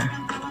cincinnya.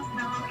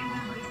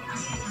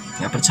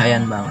 Gak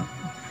percayaan banget.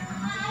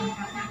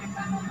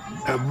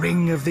 A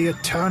ring of the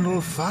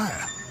eternal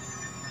fire.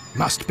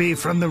 Must be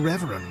from the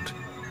Reverend.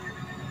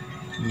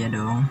 Iya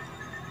dong.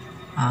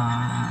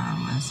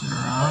 Mess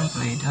around,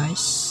 play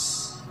dice.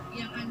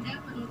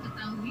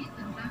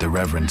 The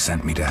Reverend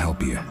sent me to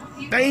help you.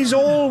 He's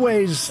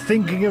always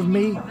thinking of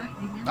me.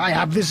 I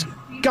have this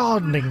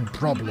gardening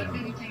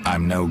problem.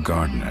 I'm no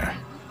gardener.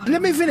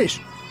 Let me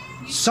finish.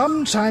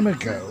 Some time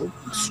ago,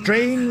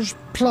 strange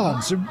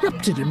plants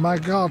erupted in my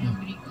garden.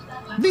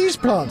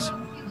 These plants,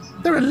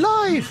 they're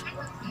alive.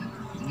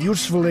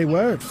 Useful they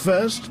were at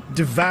first,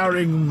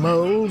 devouring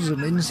moles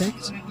and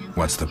insects.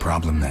 What's the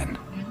problem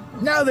then?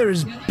 Now they're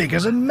as big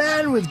as a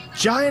man with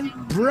giant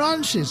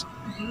branches.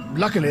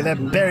 Luckily, they're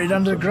buried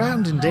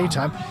underground in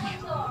daytime,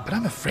 but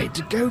I'm afraid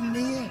to go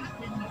near.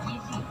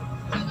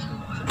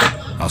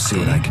 I'll see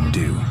what I can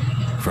do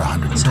for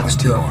 120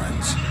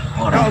 orens.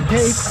 I'll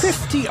pay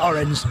 50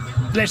 orens.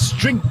 Let's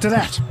drink to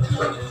that.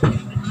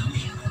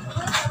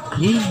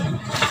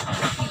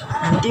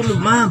 Nanti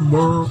lu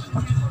mabok.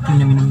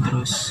 Minum-minum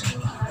terus.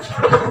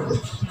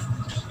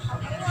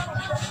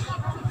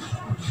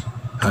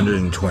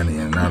 120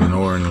 and not an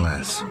oren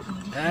less.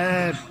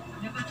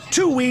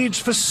 2 weeds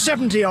for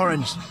 70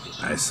 orens.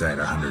 I said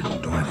 120.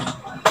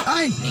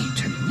 I need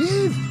to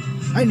live.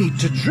 I need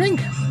to drink.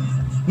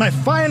 My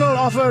final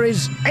offer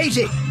is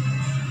 80.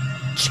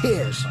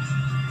 Cheers.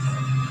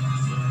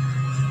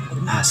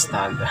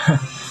 Astaga.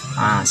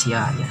 Masih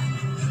aja.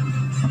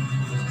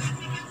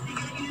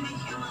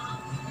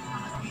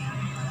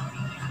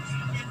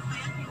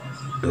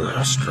 Ugh,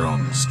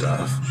 strong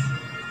stuff.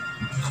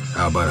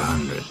 How about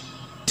 100?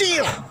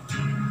 Deal.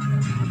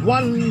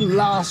 One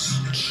last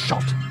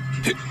shot.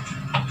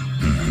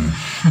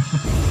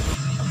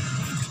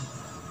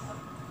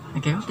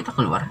 Oke, kita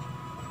keluar.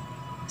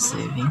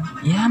 Saving.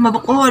 Ya,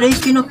 mabok. Oh, ada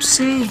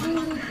equinoxe.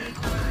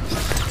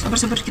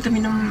 Sabar, kita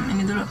minum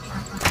ini dulu.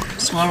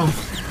 Swallow.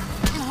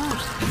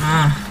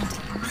 Nah.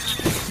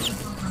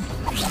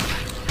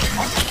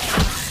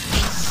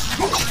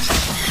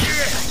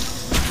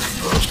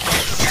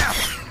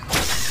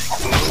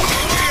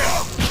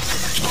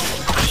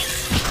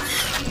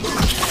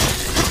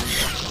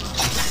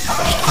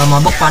 Kalau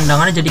mabok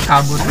pandangannya jadi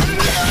kabur.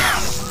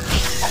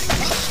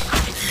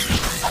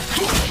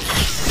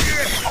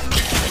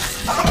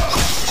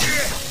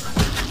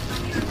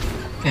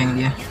 Oke, yang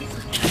dia.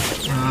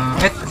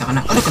 Nggak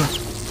kena. Aduh, kena.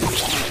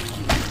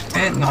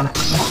 Nggak kena.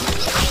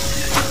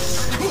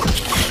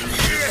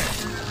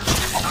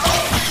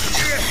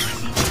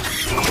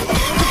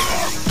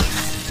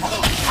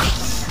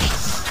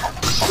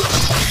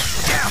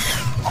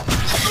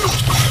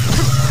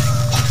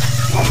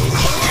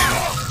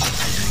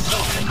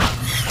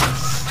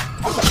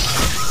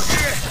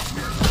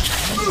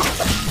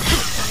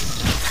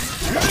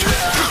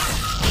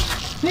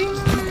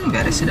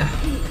 Beres sudah.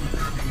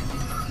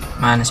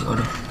 Mana sih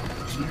Odo?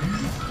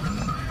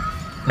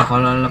 Nah,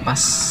 kalau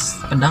lepas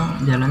pedang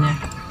jalannya.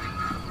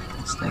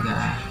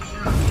 Astaga.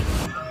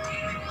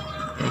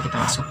 Oke, kita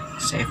masuk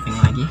saving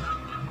lagi.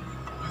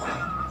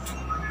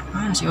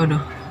 Mana sih Odo?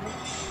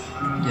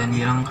 Jangan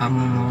bilang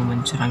kamu mau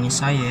mencurangi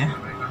saya ya.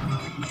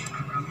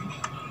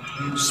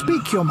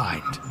 Speak your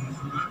mind.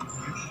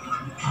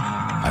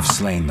 I've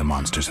slain the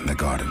monsters in the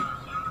garden.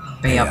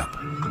 Pay up.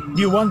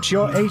 You want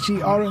your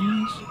 80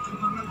 orens?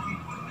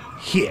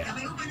 Here.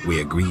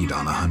 We agreed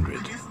on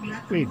 100.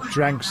 We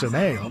drank some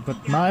ale, but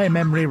my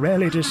memory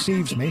rarely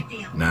deceives me.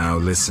 Now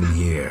listen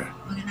here.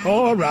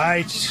 All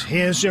right,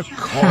 here's your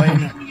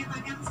coin.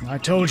 I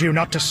told you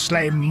not to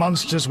slay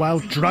monsters while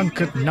drunk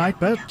at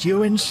night, but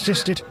you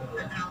insisted.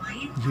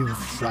 You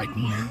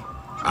frighten me.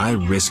 I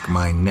risk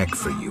my neck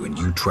for you and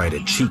you try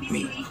to cheat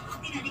me.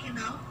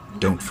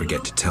 Don't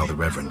forget to tell the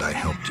Reverend I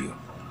helped you.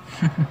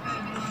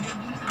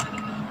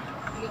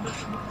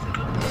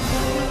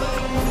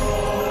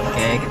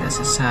 Oke, kita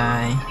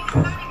selesai.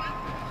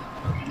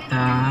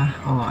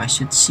 Oh, I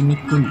should see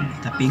Mikul,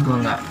 tapi gua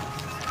nggak.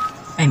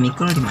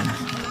 Mikul di mana?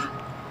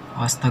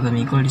 Oh, astaga,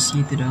 Mikul di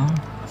situ dong.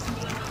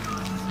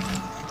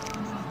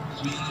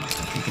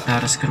 Oke, kita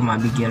harus ke rumah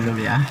Abigail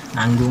dulu ya,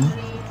 nanggung.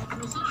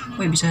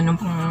 Woi, bisa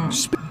numpang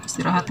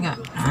istirahat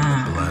nggak?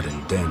 Blood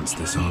and dents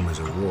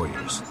disarmors of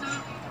warriors.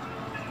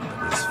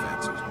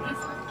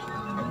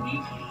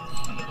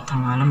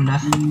 Malam dah,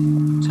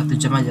 1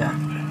 jam aja,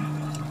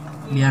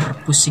 biar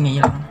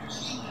pusingnya hilang.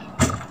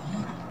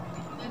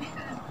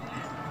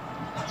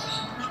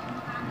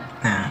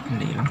 Nah,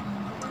 udah hilang.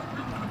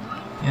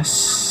 Yes.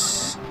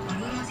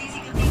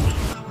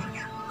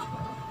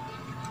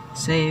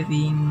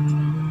 Saving.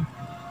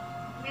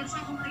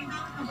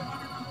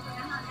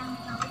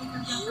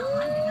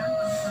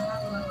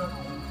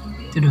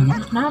 Itu udah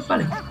gitu, kenapa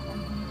lagi?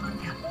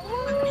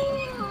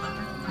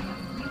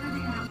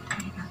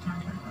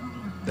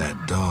 That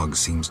dog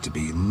seems to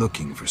be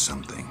looking for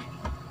something.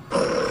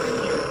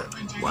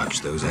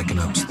 Watch those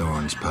echinopsis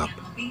thorns, pup.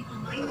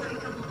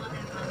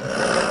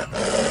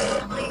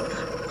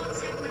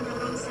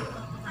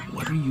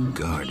 What are you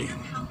guarding?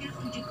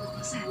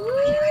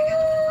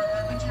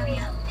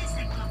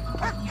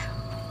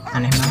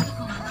 Aneh banget.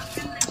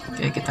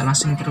 Oke, kita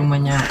langsung ke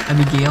rumahnya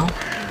Abigail.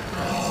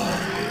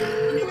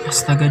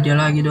 Astaga, dia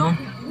lagi dong.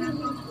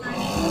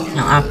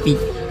 Yang api.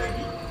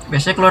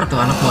 Biasanya keluar tuh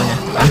anak buahnya.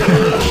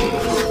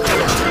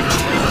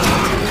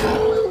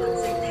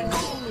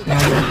 Ya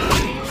udah.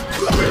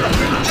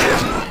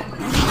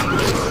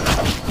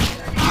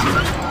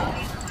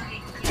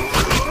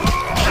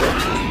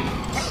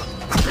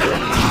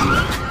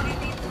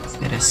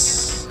 Beres.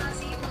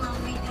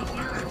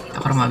 Kita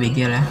ke rumah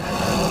Abigail ya.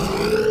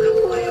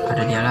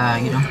 Ada dia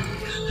lagi dong.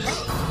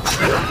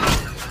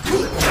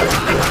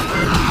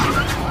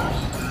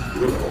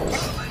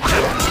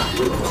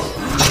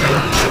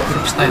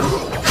 Group style.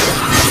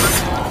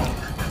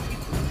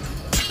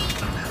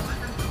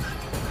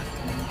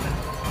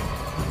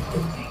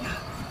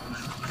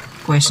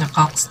 Questnya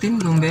Kalkstin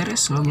belum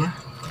beres loh gua.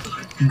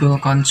 Goal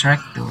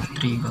contract tuh,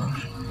 3 goal.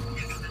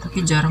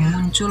 Tapi jarang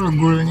muncul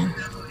goalnya.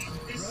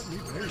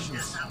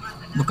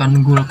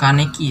 Bukan goal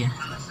Kaneki ya.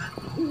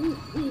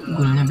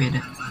 Goalnya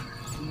beda.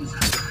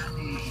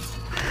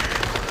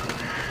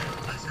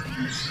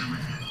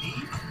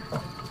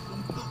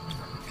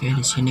 Oke,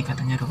 di sini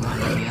katanya rumah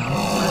dia.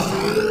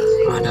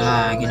 Oh, ada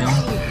lagi dong.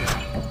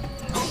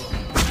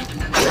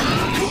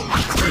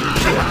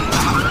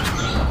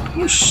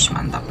 Wush,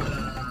 mantap.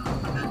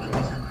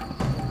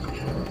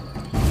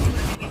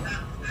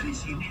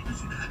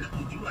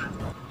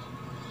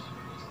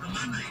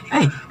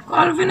 Kok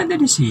Alvin ada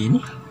di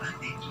sini?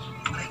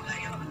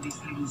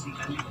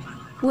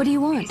 What do you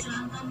want?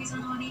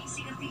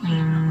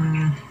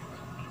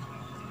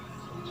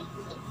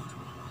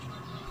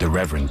 The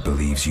Reverend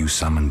believes you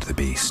summoned the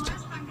beast.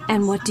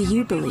 And what do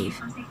you believe?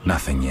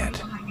 Nothing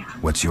yet.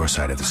 What's your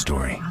side of the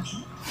story?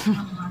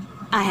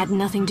 I had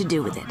nothing to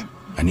do with it.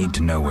 I need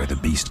to know where the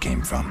beast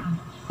came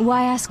from.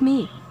 Why ask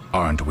me?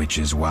 Aren't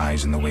witches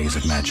wise in the ways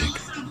of magic?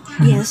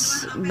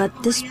 Yes, but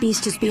this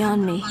beast is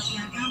beyond me.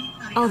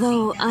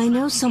 Although I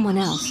know someone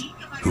else.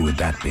 Who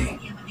would that be?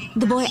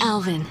 The boy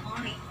Alvin.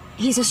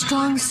 He's a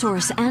strong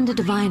source and a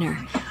diviner.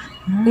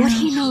 What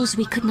he knows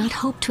we could not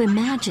hope to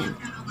imagine.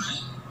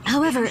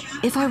 However,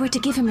 if I were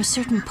to give him a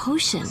certain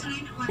potion...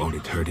 Won't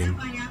it hurt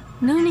him?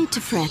 No need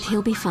to fret,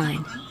 he'll be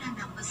fine.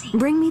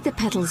 Bring me the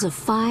petals of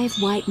 5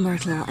 white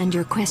myrtle and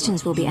your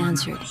questions will be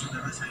answered.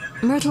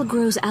 Myrtle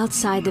grows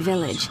outside the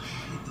village.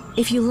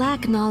 If you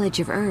lack knowledge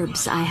of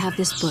herbs, I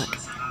have this book.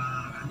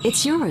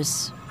 It's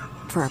yours,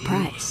 for a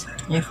price.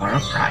 Yeah, for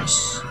a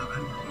price.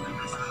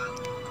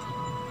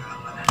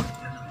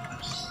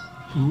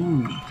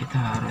 Kita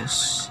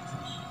harus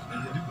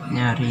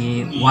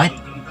nyari white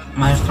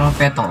myrtle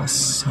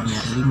petals.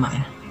 Nyari 5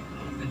 ya.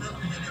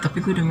 Tapi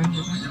gue udah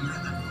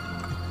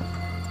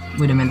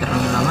main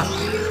terlalu lama.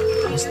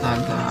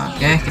 Astaga.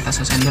 Oke, kita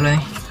selesaiin dulu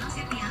nih.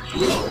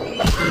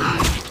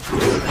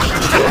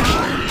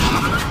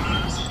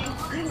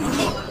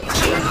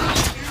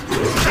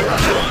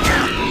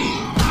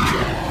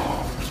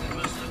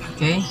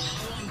 Oke.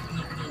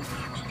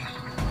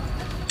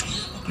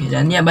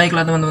 Dan ya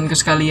baiklah teman-temanku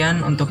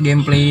sekalian, untuk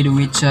gameplay The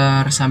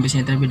Witcher sampai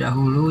sini terlebih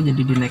dahulu.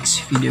 Jadi di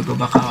next video gue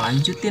bakal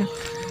lanjutin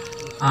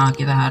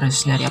kita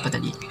harus nyari apa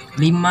tadi?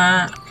 5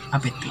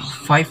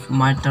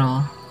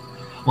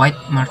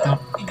 white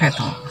myrtle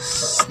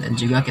petals, dan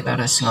juga kita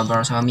harus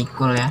ngobrol sama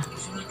Mikul ya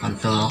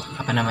untuk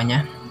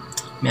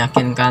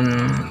meyakinkan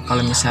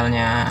kalau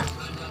misalnya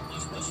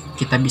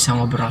kita bisa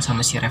ngobrol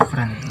sama si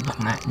Reverend untuk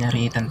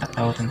nyari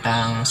tahu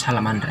tentang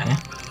salamandra ya.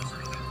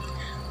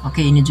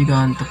 Oke, ini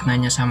juga untuk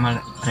nanya sama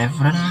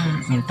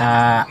Reverend,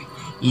 minta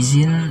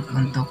izin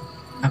untuk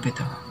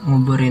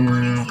nguburin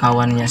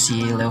kawannya si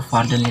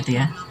Leeuwarden itu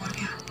ya,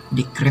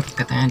 di crypt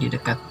katanya,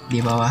 di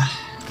bawah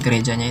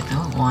gerejanya itu.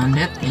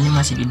 Wounded ini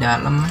masih di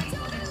dalam,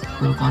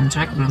 full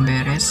contract belum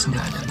beres,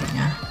 nggak ada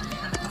banyak.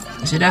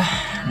 Sudah,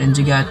 dan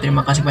juga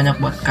terima kasih banyak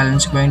buat kalian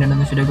semua yang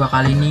nonton video gua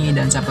kali ini,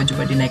 dan sampai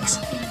jumpa di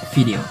next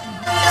video.